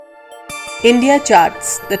India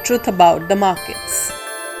Charts, the truth about the markets.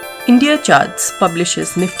 India Charts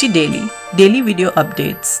publishes Nifty Daily, daily video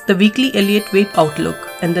updates, the weekly Elliott Wave Outlook,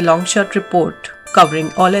 and the long short report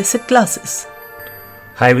covering all asset classes.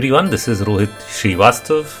 Hi everyone, this is Rohit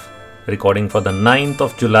Srivastav, recording for the 9th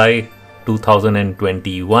of July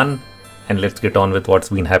 2021, and let's get on with what's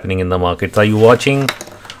been happening in the markets. Are you watching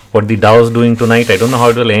what the Dow is doing tonight? I don't know how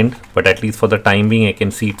it will end, but at least for the time being I can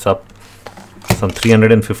see it's up some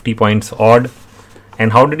 350 points odd.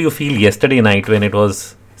 And how did you feel yesterday night when it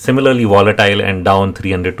was similarly volatile and down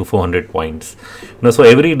 300 to 400 points? So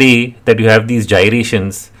every day that you have these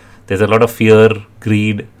gyrations, there's a lot of fear,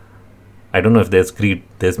 greed. I don't know if there's greed.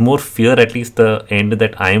 There's more fear, at least the end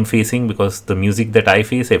that I am facing, because the music that I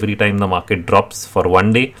face every time the market drops for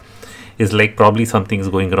one day is like probably something is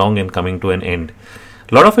going wrong and coming to an end.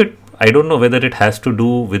 A lot of it, I don't know whether it has to do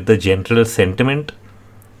with the general sentiment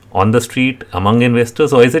on the street among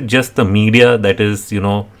investors, or is it just the media that is,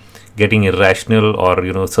 getting irrational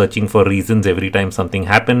or, searching for reasons every time something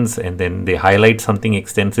happens, and then they highlight something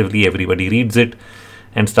extensively, everybody reads it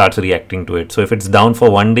and starts reacting to it. So if it's down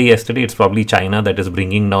for one day yesterday, it's probably China that is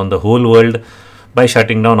bringing down the whole world by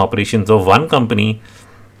shutting down operations of one company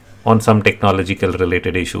on some technological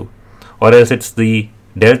related issue. Or else it's the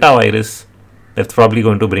Delta virus that's probably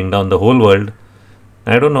going to bring down the whole world.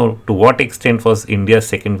 I don't know to what extent was India's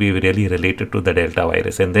second wave really related to the Delta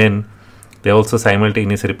virus. And then there are also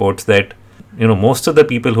simultaneous reports that, most of the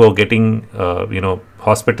people who are getting,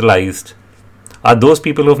 hospitalized are those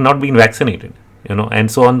people who have not been vaccinated. And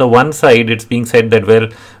so on the one side, it's being said that,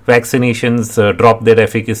 vaccinations drop their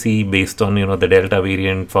efficacy based on, the Delta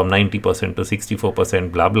variant from 90% to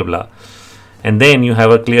 64%, blah, blah, blah. And then you have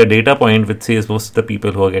a clear data point which says most of the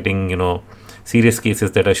people who are getting, serious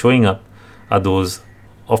cases that are showing up are those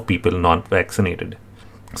of people not vaccinated.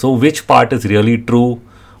 So which part is really true?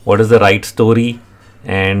 What is the right story?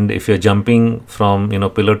 And if you're jumping from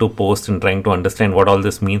pillar to post and trying to understand what all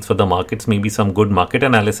this means for the markets, maybe some good market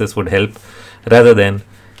analysis would help, rather than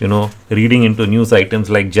reading into news items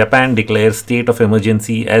like Japan declares state of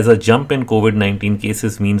emergency as a jump in COVID-19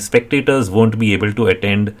 cases means spectators won't be able to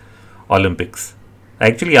attend Olympics. I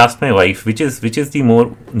actually asked my wife, which is the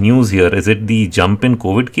more news here? Is it the jump in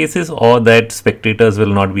COVID cases, or that spectators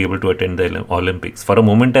will not be able to attend the Olympics? For a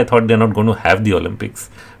moment I thought they're not going to have the Olympics,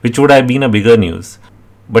 which would have been a bigger news.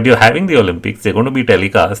 But you're having the Olympics, they're going to be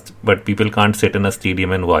telecast, but people can't sit in a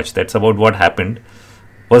stadium and watch. That's about what happened.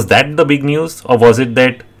 Was that the big news, or was it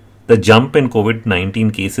that the jump in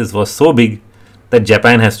COVID-19 cases was so big that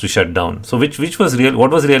Japan has to shut down? So which was real? What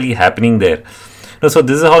was really happening there? So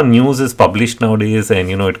this is how news is published nowadays, and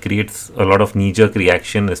it creates a lot of knee-jerk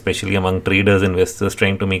reaction, especially among traders, investors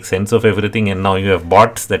trying to make sense of everything. And now you have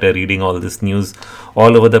bots that are reading all this news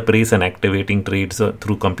all over the place and activating trades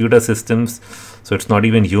through computer systems. So it's not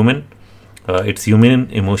even human. It's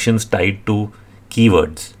human emotions tied to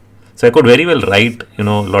keywords. So I could very well write, a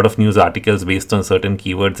lot of news articles based on certain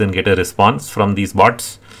keywords and get a response from these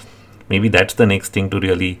bots. Maybe that's the next thing to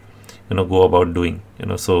really, go about doing.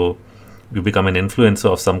 So you become an influencer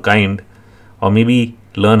of some kind, or maybe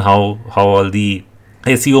learn how all the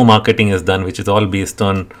SEO marketing is done, which is all based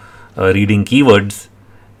on reading keywords,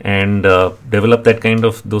 and develop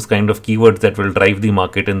those kind of keywords that will drive the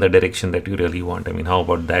market in the direction that you really want. I mean, how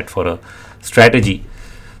about that for a strategy?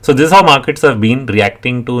 So this is how markets have been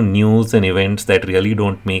reacting to news and events that really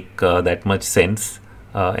don't make that much sense.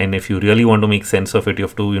 And if you really want to make sense of it, you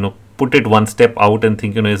have to, put it one step out and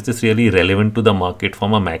think, is this really relevant to the market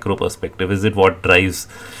from a macro perspective? Is it what drives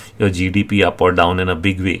your GDP up or down in a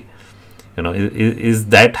big way? Is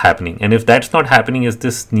that happening? And if that's not happening, is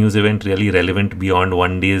this news event really relevant beyond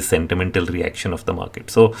one day's sentimental reaction of the market?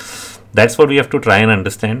 So that's what we have to try and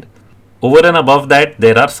understand. Over and above that,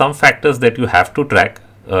 there are some factors that you have to track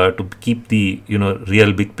to keep the,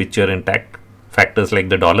 real big picture intact. Factors like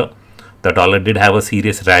the dollar. The dollar did have a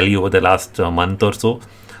serious rally over the last month or so.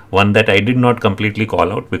 One that I did not completely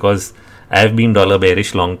call out because I have been dollar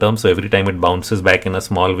bearish long term. So every time it bounces back in a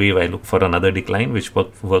small wave, I look for another decline, which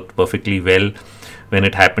worked perfectly well when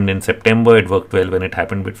it happened in September. It worked well when it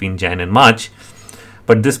happened between Jan and March.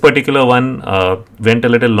 But this particular one went a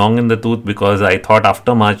little long in the tooth because I thought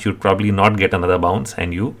after March you'd probably not get another bounce,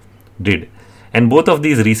 and you did. And both of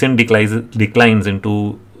these recent declines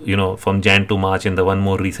into, from Jan to March and the one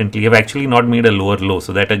more recently have actually not made a lower low.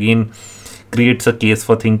 So that again creates a case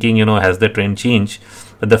for thinking, has the trend changed?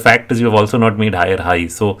 But the fact is you've also not made higher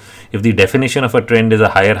highs. So if the definition of a trend is a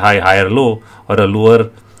higher high, higher low, or a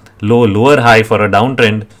lower low, lower high for a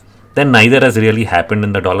downtrend, then neither has really happened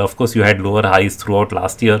in the dollar. Of course, you had lower highs throughout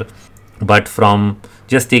last year, but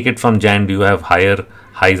just take it from Jan, do you have higher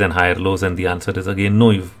highs and higher lows? And the answer is again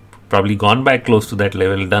no. You've probably gone back close to that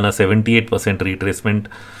level, done a 78% retracement.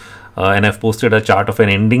 And I've posted a chart of an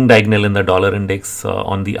ending diagonal in the dollar index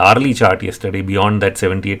on the hourly chart yesterday beyond that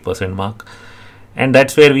 78% mark. And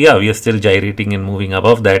that's where we are. We are still gyrating and moving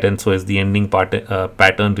above that. And so is the ending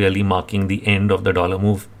pattern really marking the end of the dollar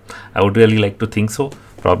move? I would really like to think so.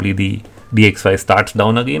 Probably the DXY starts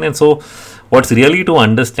down again. And so what's really to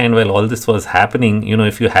understand while all this was happening,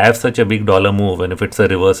 if you have such a big dollar move and if it's a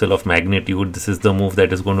reversal of magnitude, this is the move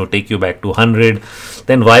that is going to take you back to 100,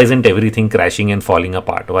 then why isn't everything crashing and falling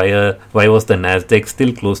apart? Why was the Nasdaq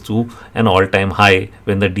still close to an all-time high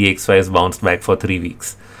when the DXY has bounced back for 3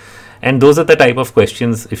 weeks? And those are the type of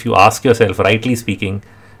questions, if you ask yourself, rightly speaking.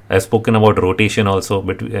 I've spoken about rotation also,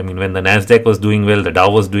 but when the Nasdaq was doing well, the Dow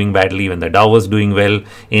was doing badly. When the Dow was doing well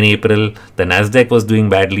in April, the Nasdaq was doing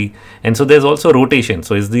badly. And so there's also rotation.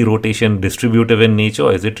 So is the rotation distributive in nature,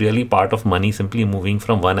 or is it really part of money simply moving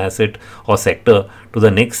from one asset or sector to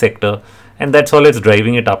the next sector? And that's all it's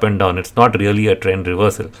driving it up and down. It's not really a trend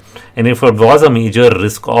reversal. And if it was a major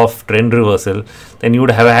risk of trend reversal, then you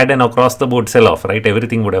would have had an across the board sell off, right?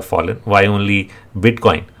 Everything would have fallen. Why only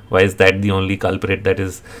Bitcoin? Why is that the only culprit that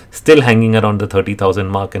is still hanging around the 30,000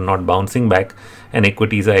 mark and not bouncing back? And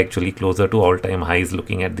equities are actually closer to all-time highs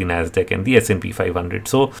looking at the Nasdaq and the S&P 500.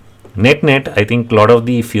 So net, I think a lot of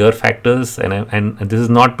the fear factors, and this is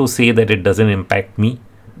not to say that it doesn't impact me.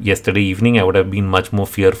 Yesterday evening, I would have been much more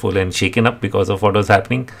fearful and shaken up because of what was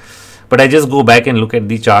happening. But I just go back and look at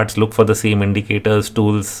the charts, look for the same indicators,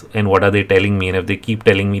 tools, and what are they telling me? And if they keep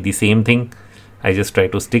telling me the same thing, I just try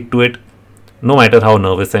to stick to it, no matter how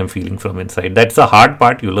nervous I'm feeling from inside. That's the hard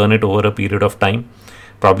part. You learn it over a period of time.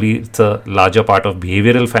 Probably it's a larger part of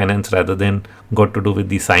behavioral finance rather than got to do with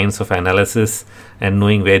the science of analysis and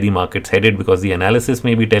knowing where the market's headed, because the analysis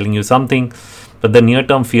may be telling you something, but the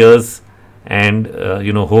near-term fears and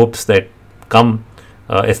hopes that come,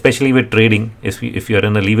 especially with trading, if you're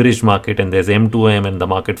in a leveraged market and there's M2M and the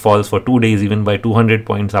market falls for 2 days even by 200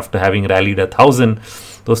 points after having rallied 1,000,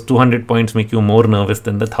 those 200 points make you more nervous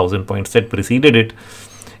than the 1,000 points that preceded it.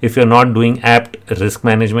 If you're not doing apt risk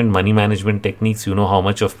management, money management techniques, you know how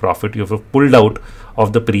much of profit you have pulled out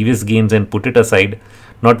of the previous gains and put it aside,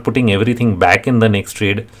 not putting everything back in the next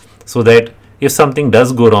trade, so that if something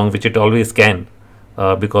does go wrong, which it always can,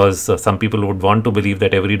 because some people would want to believe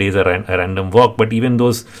that every day is a random walk, but even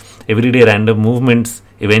those everyday random movements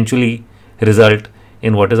eventually result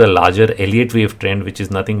in what is a larger Elliott wave trend, which is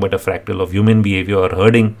nothing but a fractal of human behavior or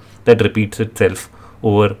herding that repeats itself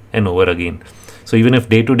over and over again. So even if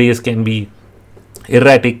day-to-days can be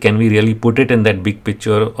erratic, can we really put it in that big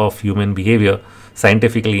picture of human behavior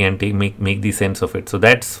scientifically and make the sense of it? So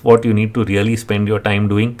that's what you need to really spend your time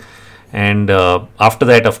doing. And after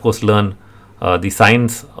that, of course, learn the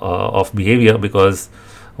science of behavior, because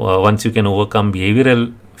once you can overcome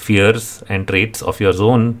behavioral fears and traits of your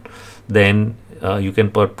zone, then you can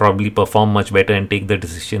probably perform much better and take the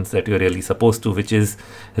decisions that you're really supposed to, which is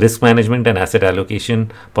risk management and asset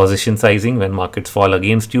allocation, position sizing when markets fall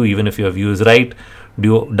against you. Even if your view is right,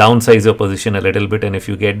 do downsize your position a little bit, and if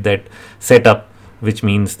you get that setup, which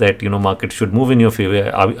means that market should move in your favor,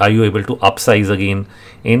 are you able to upsize again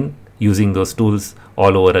in using those tools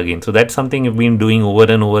all over again? So that's something I've been doing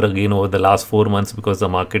over and over again over the last 4 months, because the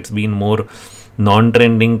market's been more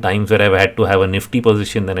non-trending times where I've had to have a Nifty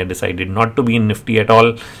position. Then I decided not to be in Nifty at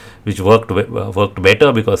all, which worked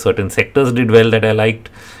better because certain sectors did well that I liked.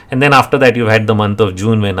 And then after that, you've had the month of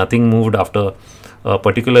June where nothing moved after a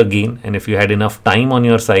particular gain, and if you had enough time on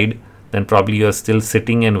your side, then probably you're still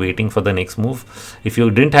sitting and waiting for the next move. If you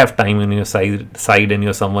didn't have time on your side and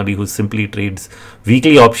you're somebody who simply trades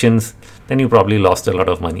weekly options, then you probably lost a lot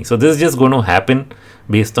of money. So this is just going to happen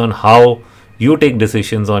based on how you take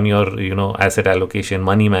decisions on your asset allocation,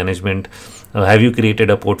 money management. Have you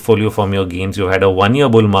created a portfolio from your gains? You've had a 1-year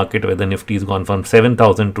bull market where the Nifty has gone from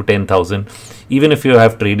 7,000 to 10,000. Even if you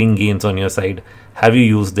have trading gains on your side, have you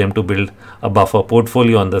used them to build a buffer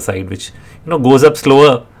portfolio on the side, which goes up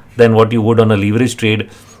slower than what you would on a leverage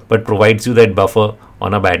trade, but provides you that buffer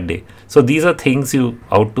on a bad day? So these are things you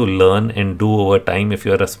ought to learn and do over time. If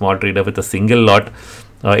you're a small trader with a single lot,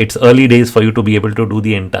 it's early days for you to be able to do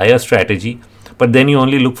the entire strategy, but then you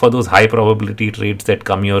only look for those high probability trades that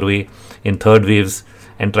come your way in third waves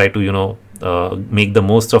and try to make the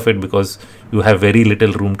most of it, because you have very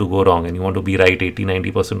little room to go wrong and you want to be right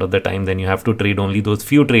 80-90% of the time. Then you have to trade only those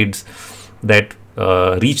few trades that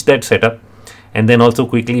reach that setup, and then also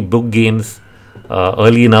quickly book gains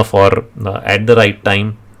early enough or at the right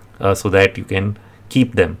time, so that you can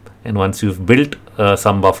keep them. And once you've built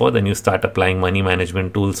some buffer, then you start applying money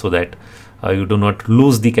management tools so that you do not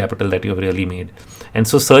lose the capital that you've really made. And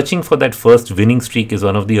so searching for that first winning streak is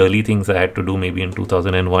one of the early things I had to do, maybe in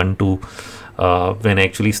 2001 too, when I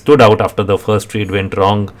actually stood out after the first trade went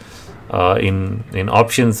wrong in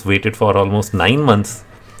options, waited for almost 9 months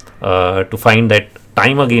to find that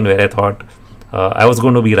time again where I thought I was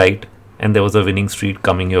going to be right, and there was a winning streak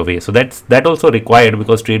coming your way. So that also required,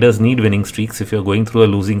 because traders need winning streaks. If you're going through a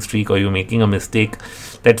losing streak or you're making a mistake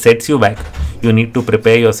that sets you back, you need to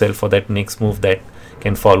prepare yourself for that next move that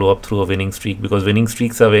can follow up through a winning streak, because winning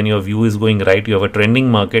streaks are when your view is going right, you have a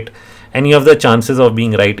trending market, and you have the chances of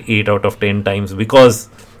being right 8 out of 10 times, because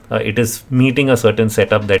it is meeting a certain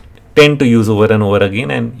setup that tend to use over and over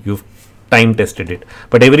again, and you've time tested it.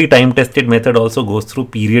 But every time tested method also goes through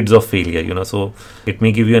periods of failure, so it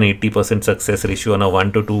may give you an 80% success ratio on a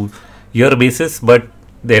 1 to 2 year basis, but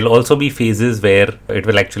there'll also be phases where it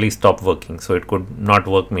will actually stop working. So it could not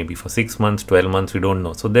work maybe for 6 months, 12 months, we don't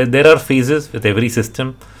know. So there are phases with every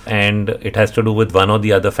system, and it has to do with one or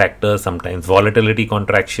the other factors. Sometimes volatility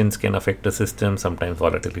contractions can affect the system, sometimes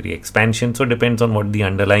volatility expansion. So it depends on what the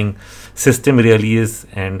underlying system really is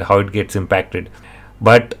and how it gets impacted.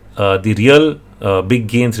 But the real big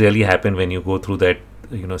gains really happen when you go through that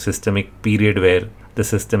systemic period where the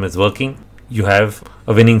system is working. You have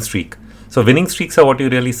a winning streak. So winning streaks are what you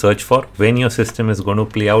really search for when your system is going to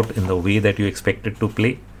play out in the way that you expect it to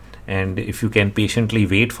play. And if you can patiently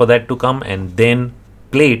wait for that to come and then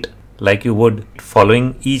play it like you would,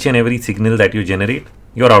 following each and every signal that you generate,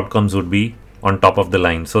 your outcomes would be on top of the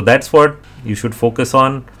line. So that's what you should focus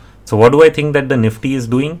on. So what do I think that the Nifty is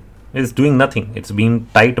doing? It's doing nothing. It's been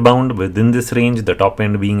tight bound within this range, the top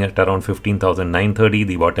end being at around 15,930,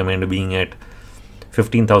 the bottom end being at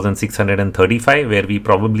 15,635, where we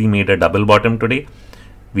probably made a double bottom today.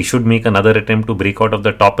 We should make another attempt to break out of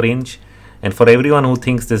the top range. And for everyone who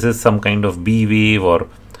thinks this is some kind of B wave or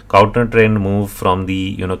counter trend move from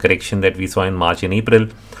the correction that we saw in March and April,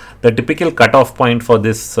 the typical cutoff point for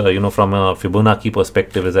this from a Fibonacci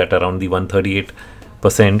perspective is at around the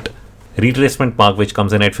 138% retracement mark, which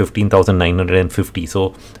comes in at 15,950.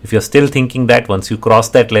 So if you're still thinking that once you cross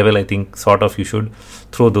that level, I think sort of you should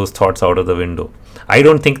throw those thoughts out of the window. I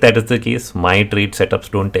don't think that is the case. My trade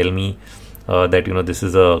setups don't tell me that this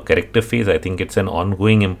is a corrective phase. I think it's an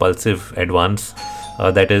ongoing impulsive advance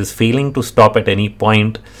that is failing to stop at any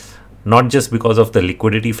point, not just because of the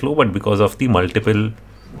liquidity flow, but because of the multiple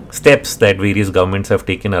steps that various governments have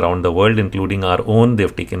taken around the world, including our own.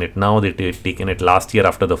 They've taken it now, they've taken it last year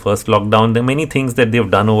after the first lockdown. There are many things that they've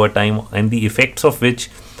done over time, and the effects of which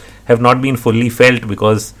have not been fully felt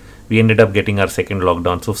because we ended up getting our second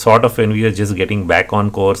lockdown. So sort of when we were just getting back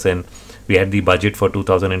on course, and we had the budget for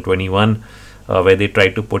 2021 where they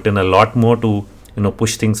tried to put in a lot more to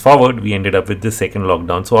push things forward, we ended up with this second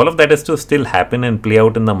lockdown. So all of that has to still happen and play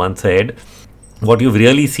out in the months ahead. What you've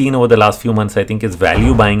really seen over the last few months, I think, is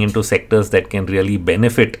value buying into sectors that can really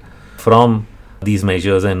benefit from these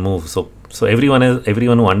measures and moves. So everyone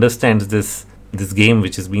who understands this game,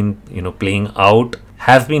 which has been playing out,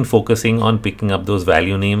 have been focusing on picking up those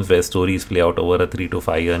value names where stories play out over a 3 to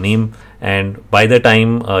 5 year name. And by the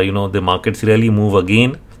time the markets really move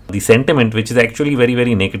again, the sentiment, which is actually very,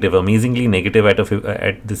 very negative, amazingly negative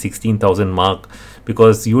at the 16,000 mark,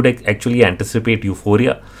 because you'd actually anticipate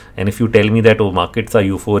euphoria. And if you tell me that markets are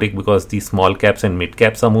euphoric because the small caps and mid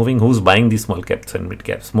caps are moving, who's buying these small caps and mid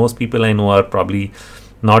caps? Most people I know are probably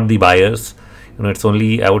not the buyers. It's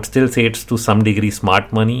only, I would still say it's to some degree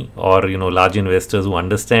smart money or large investors who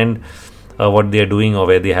understand what they are doing, or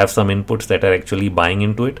where they have some inputs that are actually buying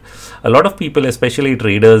into it. A lot of people, especially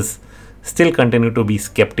traders, still continue to be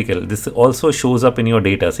skeptical. This also shows up in your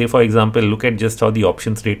data. Say, for example, look at just how the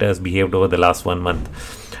options data has behaved over the last 1 month.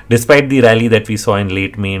 Despite the rally that we saw in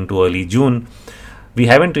late May into early June, we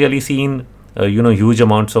haven't really seen huge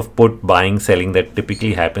amounts of put buying, selling that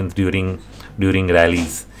typically happens during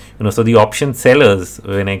rallies. So the option sellers,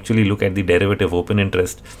 when I actually look at the derivative open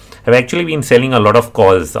interest, have actually been selling a lot of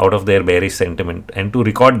calls out of their bearish sentiment, and to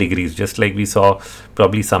record degrees, just like we saw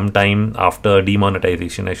probably sometime after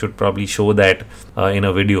demonetization. I should probably show that in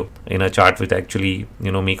a video, in a chart which actually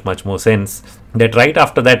make much more sense. That right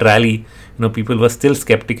after that rally, people were still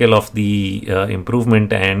skeptical of the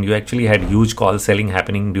improvement, and you actually had huge call selling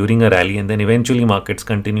happening during a rally, and then eventually markets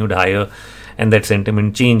continued higher, and that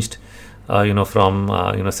sentiment changed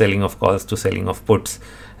from selling of calls to selling of puts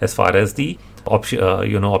as far as the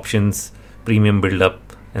options premium build-up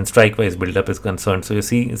and strike-wise build-up is concerned. So you're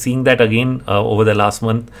seeing that again over the last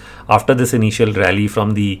month after this initial rally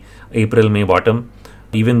from the April-May bottom.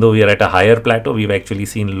 even though we are at a higher plateau, we've actually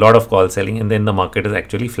seen a lot of call selling, and then the market is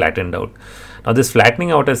actually flattened out. Now this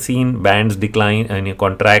flattening out has seen bands decline and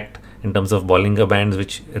contract in terms of Bollinger Bands,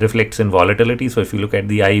 which reflects in volatility. So if you look at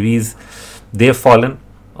the IVs, they've fallen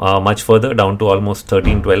much further, down to almost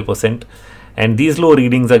 13-12%. And these low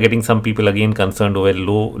readings are getting some people again concerned over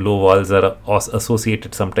low vols are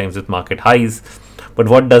associated sometimes with market highs. But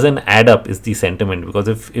what doesn't add up is the sentiment, because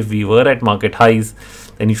if we were at market highs,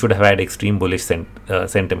 then you should have had extreme bullish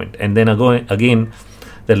sentiment. And then again,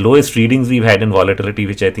 the lowest readings we've had in volatility,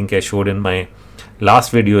 which I think I showed in my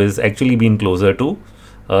last video, is actually been closer to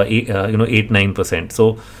 8-9%.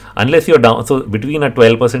 So unless you're down, so between a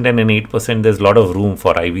 12% and an 8%, there's a lot of room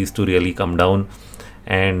for IVs to really come down,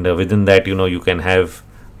 and within that, you can have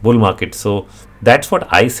bull markets. So that's what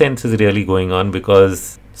I sense is really going on,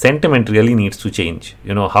 because sentiment really needs to change.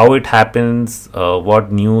 How it happens,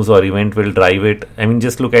 what news or event will drive it. I mean,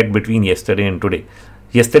 just look at between yesterday and today.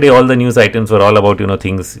 Yesterday, all the news items were all about,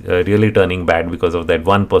 things really turning bad because of that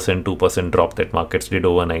 1%, 2% drop that markets did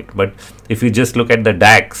overnight. But if you just look at the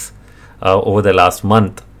DAX over the last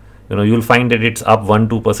month, you'll find that it's up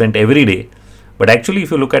 1-2% every day. But actually,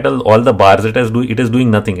 if you look at all the bars, it is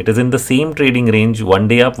doing nothing. It is in the same trading range, one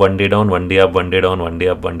day up, one day down, one day up, one day down, one day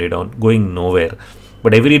up, one day down, going nowhere.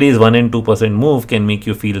 But every day's 1 and 2% move can make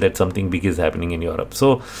you feel that something big is happening in Europe.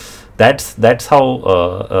 So that's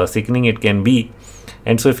how sickening it can be.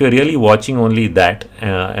 And so if you're really watching only that,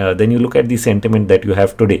 then you look at the sentiment that you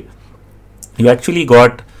have today. You actually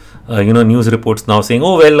got news reports now saying,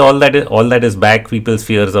 oh well, all that is back. People's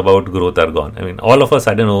fears about growth are gone. I mean, all of a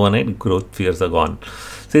sudden overnight, growth fears are gone.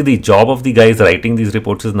 See, the job of the guys writing these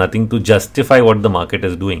reports is nothing to justify what the market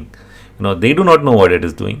is doing. They do not know what it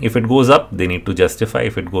is doing. If it goes up, they need to justify.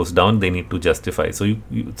 If it goes down, they need to justify. So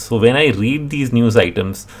so when I read these news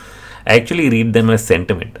items, I actually read them as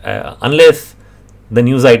sentiment, unless the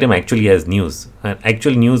news item actually has news. And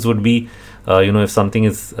actual news would be, if something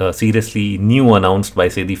is seriously new announced by,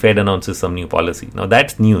 say, the Fed announces some new policy. Now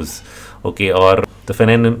that's news, okay? Or the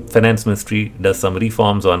finance ministry does some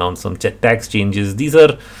reforms or announce some tax changes. This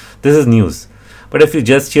is news. But if you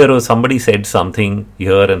just hear, somebody said something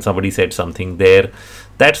here and somebody said something there,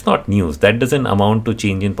 that's not news. That doesn't amount to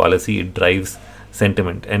change in policy. It drives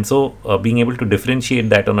sentiment. And so being able to differentiate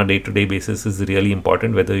that on a day-to-day basis is really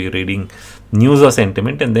important, whether you're reading news or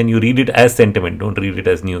sentiment, and then you read it as sentiment, don't read it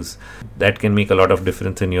as news. That can make a lot of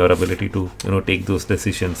difference in your ability to take those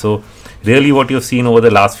decisions. So really what you've seen over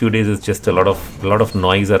the last few days is just a lot of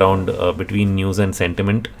noise around between news and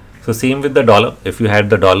sentiment. So same with the dollar. If you had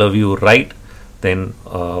the dollar view right, then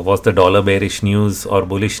was the dollar bearish news or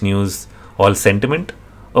bullish news all sentiment?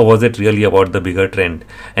 Or was it really about the bigger trend?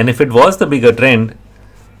 And if it was the bigger trend,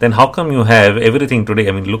 then how come you have everything today?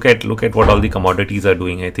 I mean, look at what all the commodities are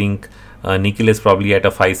doing. I think nickel is probably at a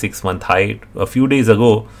 5-6 month high. A few days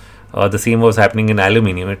ago, the same was happening in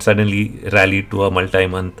aluminium. It suddenly rallied to a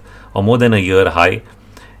multi-month or more than a year high.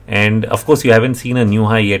 And of course, you haven't seen a new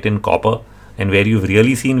high yet in copper. And where you've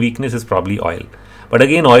really seen weakness is probably oil. But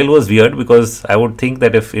again, oil was weird, because I would think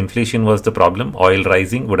that if inflation was the problem, oil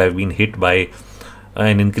rising would have been hit by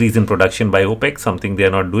an increase in production by OPEC, something they are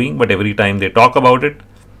not doing. But every time they talk about it,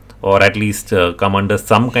 or at least come under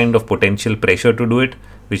some kind of potential pressure to do it,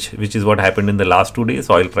 which is what happened in the last 2 days,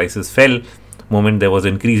 oil prices fell moment there was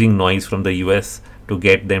increasing noise from the US to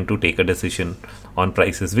get them to take a decision on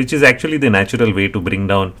prices, which is actually the natural way to bring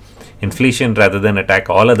down inflation rather than attack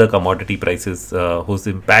all other commodity prices whose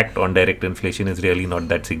impact on direct inflation is really not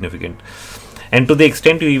that significant. And to the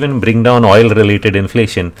extent you even bring down oil related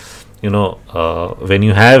inflation, when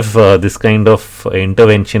you have this kind of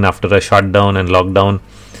intervention after a shutdown and lockdown,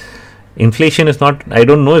 inflation is not, I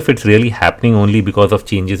don't know if it's really happening only because of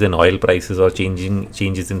changes in oil prices or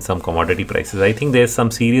changes in some commodity prices. I think there's some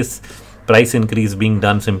serious price increase being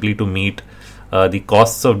done simply to meet the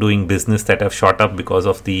costs of doing business that have shot up because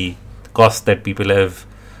of the costs that people have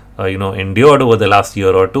endured over the last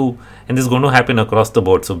year or two, and this is going to happen across the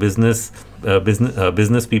board. So business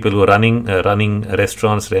people who are running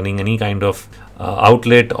restaurants, running any kind of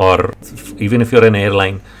outlet, or even if you're an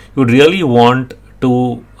airline, you'd really want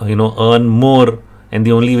to earn more, and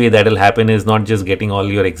the only way that will happen is not just getting all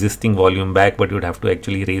your existing volume back, but you'd have to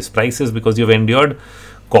actually raise prices because you've endured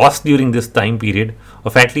cost during this time period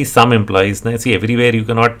of at least some employees. Now, see, everywhere you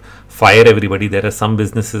cannot fire everybody. There are some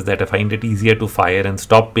businesses that find it easier to fire and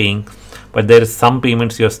stop paying, but there is some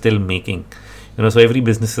payments you're still making. So every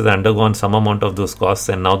business has undergone some amount of those costs,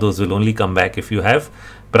 and now those will only come back if you have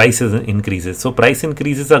prices increases. So price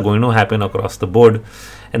increases are going to happen across the board,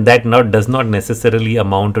 and that does not necessarily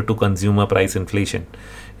amount to consumer price inflation.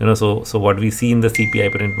 So what we see in the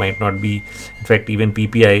CPI print might not be. In fact, even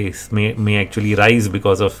PPIs may actually rise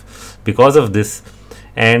because of this.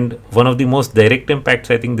 And one of the most direct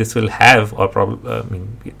impacts I think this will have, or probably,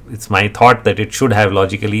 it's my thought that it should have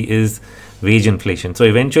logically, is wage inflation. So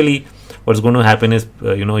eventually, what's going to happen is,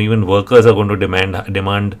 even workers are going to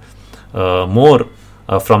demand more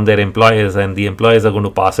from their employers, and the employers are going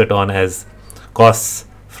to pass it on as costs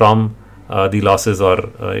from the losses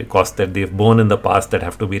or costs that they've borne in the past that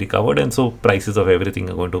have to be recovered, and so prices of everything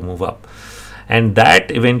are going to move up. And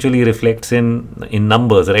that eventually reflects in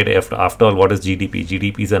numbers, right? After all, what is GDP?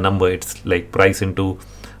 GDP is a number. It's like price into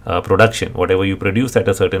production. Whatever you produce at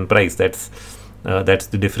a certain price, that's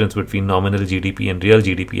the difference between nominal GDP and real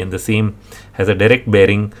GDP, and the same has a direct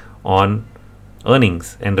bearing on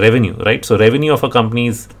earnings and revenue, right? So revenue of a company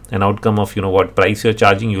is an outcome of what price you're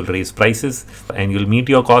charging. You'll raise prices and you'll meet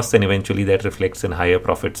your costs, and eventually that reflects in higher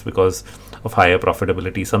profits because of higher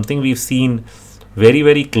profitability. Something we've seen very,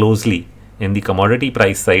 very closely in the commodity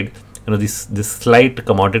price side, this slight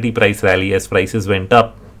commodity price rally as prices went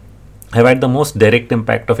up have had the most direct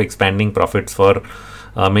impact of expanding profits for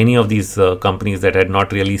many of these companies that had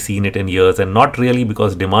not really seen it in years, and not really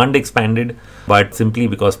because demand expanded, but simply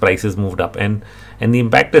because prices moved up. And the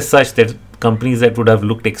impact is such that companies that would have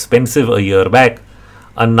looked expensive a year back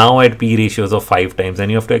are now at P ratios of 5 times. And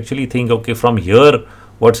you have to actually think, okay, from here,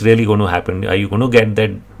 what's really going to happen? Are you going to get that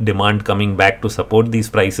demand coming back to support these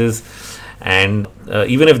prices? And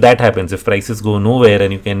even if that happens, if prices go nowhere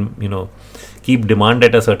and you can, keep demand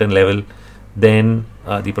at a certain level, then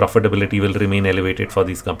the profitability will remain elevated for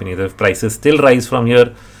these companies. If prices still rise from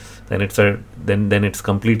here, then it's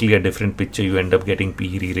completely a different picture. You end up getting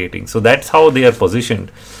PE re-rating. So that's how they are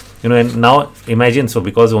positioned. And now imagine, so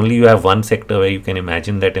because only you have one sector where you can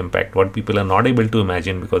imagine that impact, what people are not able to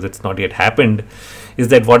imagine because it's not yet happened is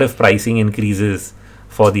that what if pricing increases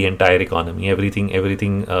for the entire economy? Everything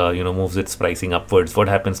moves its pricing upwards. What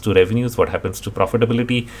happens to revenues? What happens to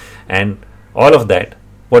profitability? And all of that,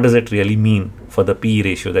 what does it really mean for the PE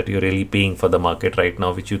ratio that you're really paying for the market right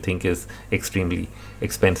now, which you think is extremely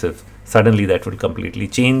expensive? Suddenly that will completely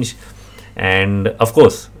change. And of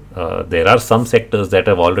course, there are some sectors that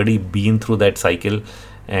have already been through that cycle.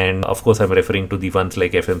 And of course, I'm referring to the ones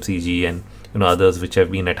like FMCG and others which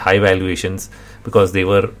have been at high valuations because they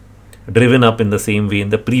were driven up in the same way in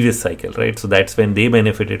the previous cycle, right? So that's when they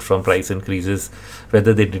benefited from price increases,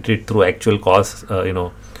 whether they did it through actual costs,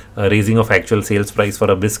 raising of actual sales price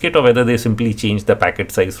for a biscuit, or whether they simply changed the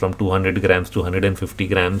packet size from 200 grams to 150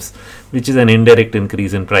 grams, which is an indirect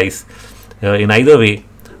increase in price. In either way,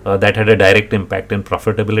 that had a direct impact in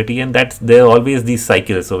profitability, and there are always these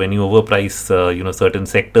cycles. So when you overprice, certain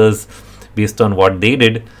sectors based on what they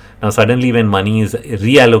did, now suddenly when money is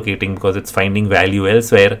reallocating because it's finding value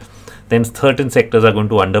elsewhere, then certain sectors are going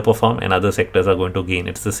to underperform and other sectors are going to gain.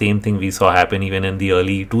 It's the same thing we saw happen even in the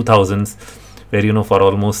early 2000s, where for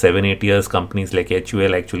almost 7-8 years companies like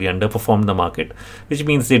HUL actually underperformed the market, which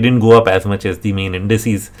means they didn't go up as much as the main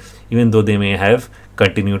indices, even though they may have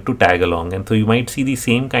continued to tag along. And so you might see the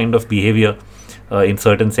same kind of behavior in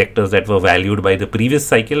certain sectors that were valued by the previous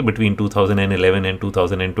cycle between 2011 and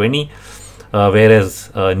 2020,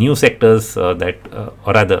 whereas new sectors or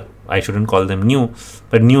rather I shouldn't call them new,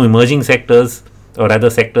 but new emerging sectors, or rather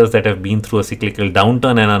sectors that have been through a cyclical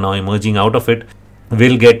downturn and are now emerging out of it,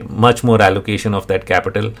 will get much more allocation of that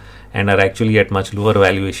capital and are actually at much lower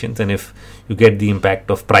valuations. And if you get the impact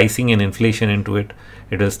of pricing and inflation into it,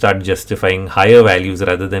 it will start justifying higher values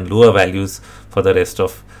rather than lower values for the rest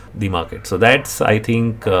of the market. So that's, I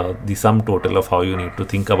think, the sum total of how you need to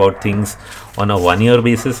think about things on a 1-year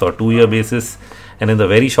basis or 2-year basis. And in the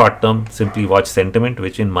very short term, simply watch sentiment,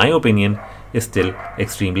 which in my opinion is still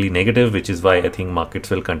extremely negative, which is why I think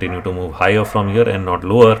markets will continue to move higher from here and not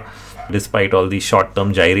lower, despite all these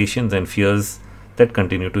short-term gyrations and fears that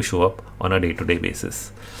continue to show up on a day-to-day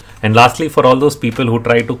basis. And lastly, for all those people who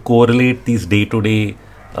try to correlate these day-to-day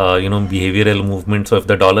behavioral movements, so if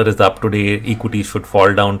the dollar is up today, equities should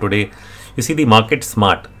fall down today. You see, the market's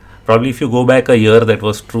smart. Probably if you go back a year, that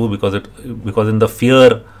was true because in the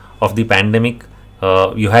fear of the pandemic,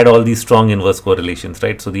 you had all these strong inverse correlations,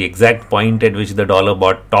 right? So the exact point at which the dollar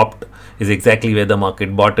topped is exactly where the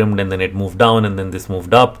market bottomed, and then it moved down, and then this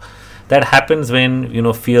moved up. That happens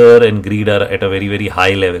when fear and greed are at a very, very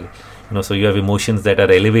high level. So you have emotions that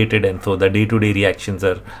are elevated, and so the day-to-day reactions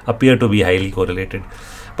appear to be highly correlated.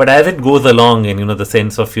 But as it goes along, and the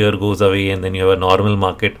sense of fear goes away, and then you have a normal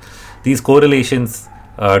market, these correlations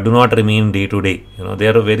do not remain day to day. They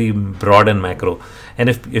are very broad and macro. And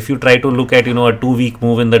if you try to look at a 2-week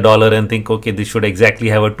move in the dollar and think, okay, this should exactly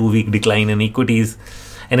have a 2-week decline in equities,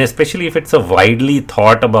 and especially if it's a widely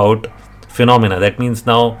thought about phenomena. That means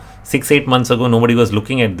now 6-8 months ago nobody was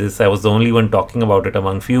looking at this. I was the only one talking about it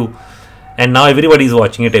among few, and now everybody is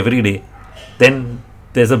watching it every day. Then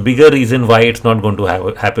there's a bigger reason why it's not going to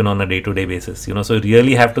happen on a day-to-day basis. So you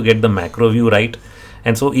really have to get the macro view right.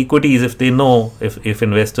 And so equities, if they know, if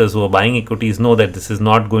investors who are buying equities know that this is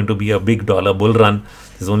not going to be a big dollar bull run,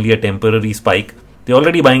 this is only a temporary spike, they're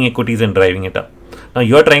already buying equities and driving it up. Now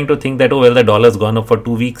you're trying to think that, the dollar's gone up for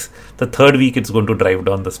 2 weeks, the third week it's going to drive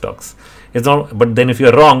down the stocks. It's not. But then if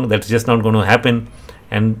you're wrong, that's just not going to happen.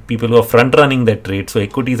 And people who are front running that trade, so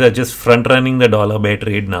equities are just front running the dollar bear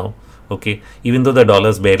trade now. Okay, even though the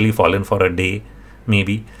dollar's barely fallen for a day,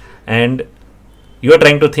 maybe, and you are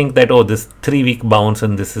trying to think that, this 3-week bounce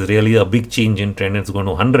and this is really a big change in trend, it's going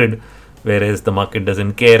to 100, whereas the market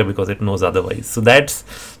doesn't care because it knows otherwise. So that's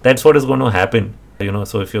what is going to happen.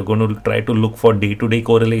 So if you're going to try to look for day-to-day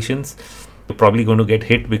correlations, you're probably going to get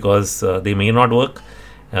hit because they may not work,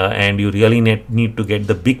 and you really need to get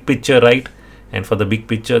the big picture right. And for the big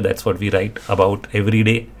picture, that's what we write about every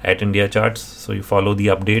day at India Charts. So you follow the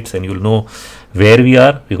updates and you'll know where we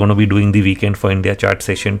are. We're going to be doing the weekend for India Chart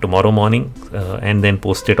session tomorrow morning and then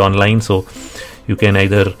post it online. So you can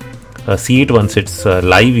either see it once it's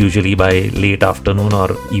live, usually by late afternoon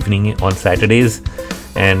or evening on Saturdays,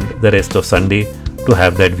 and the rest of Sunday to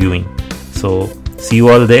have that viewing. So see you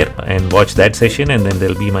all there and watch that session, and then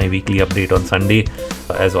there'll be my weekly update on Sunday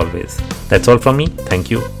as always. That's all from me. Thank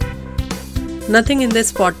you. Nothing in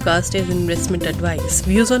this podcast is investment advice.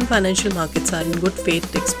 Views on financial markets are in good faith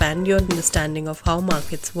to expand your understanding of how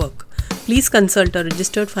markets work. Please consult a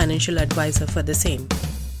registered financial advisor for the same.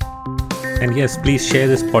 And yes, please share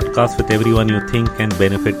this podcast with everyone you think can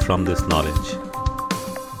benefit from this knowledge.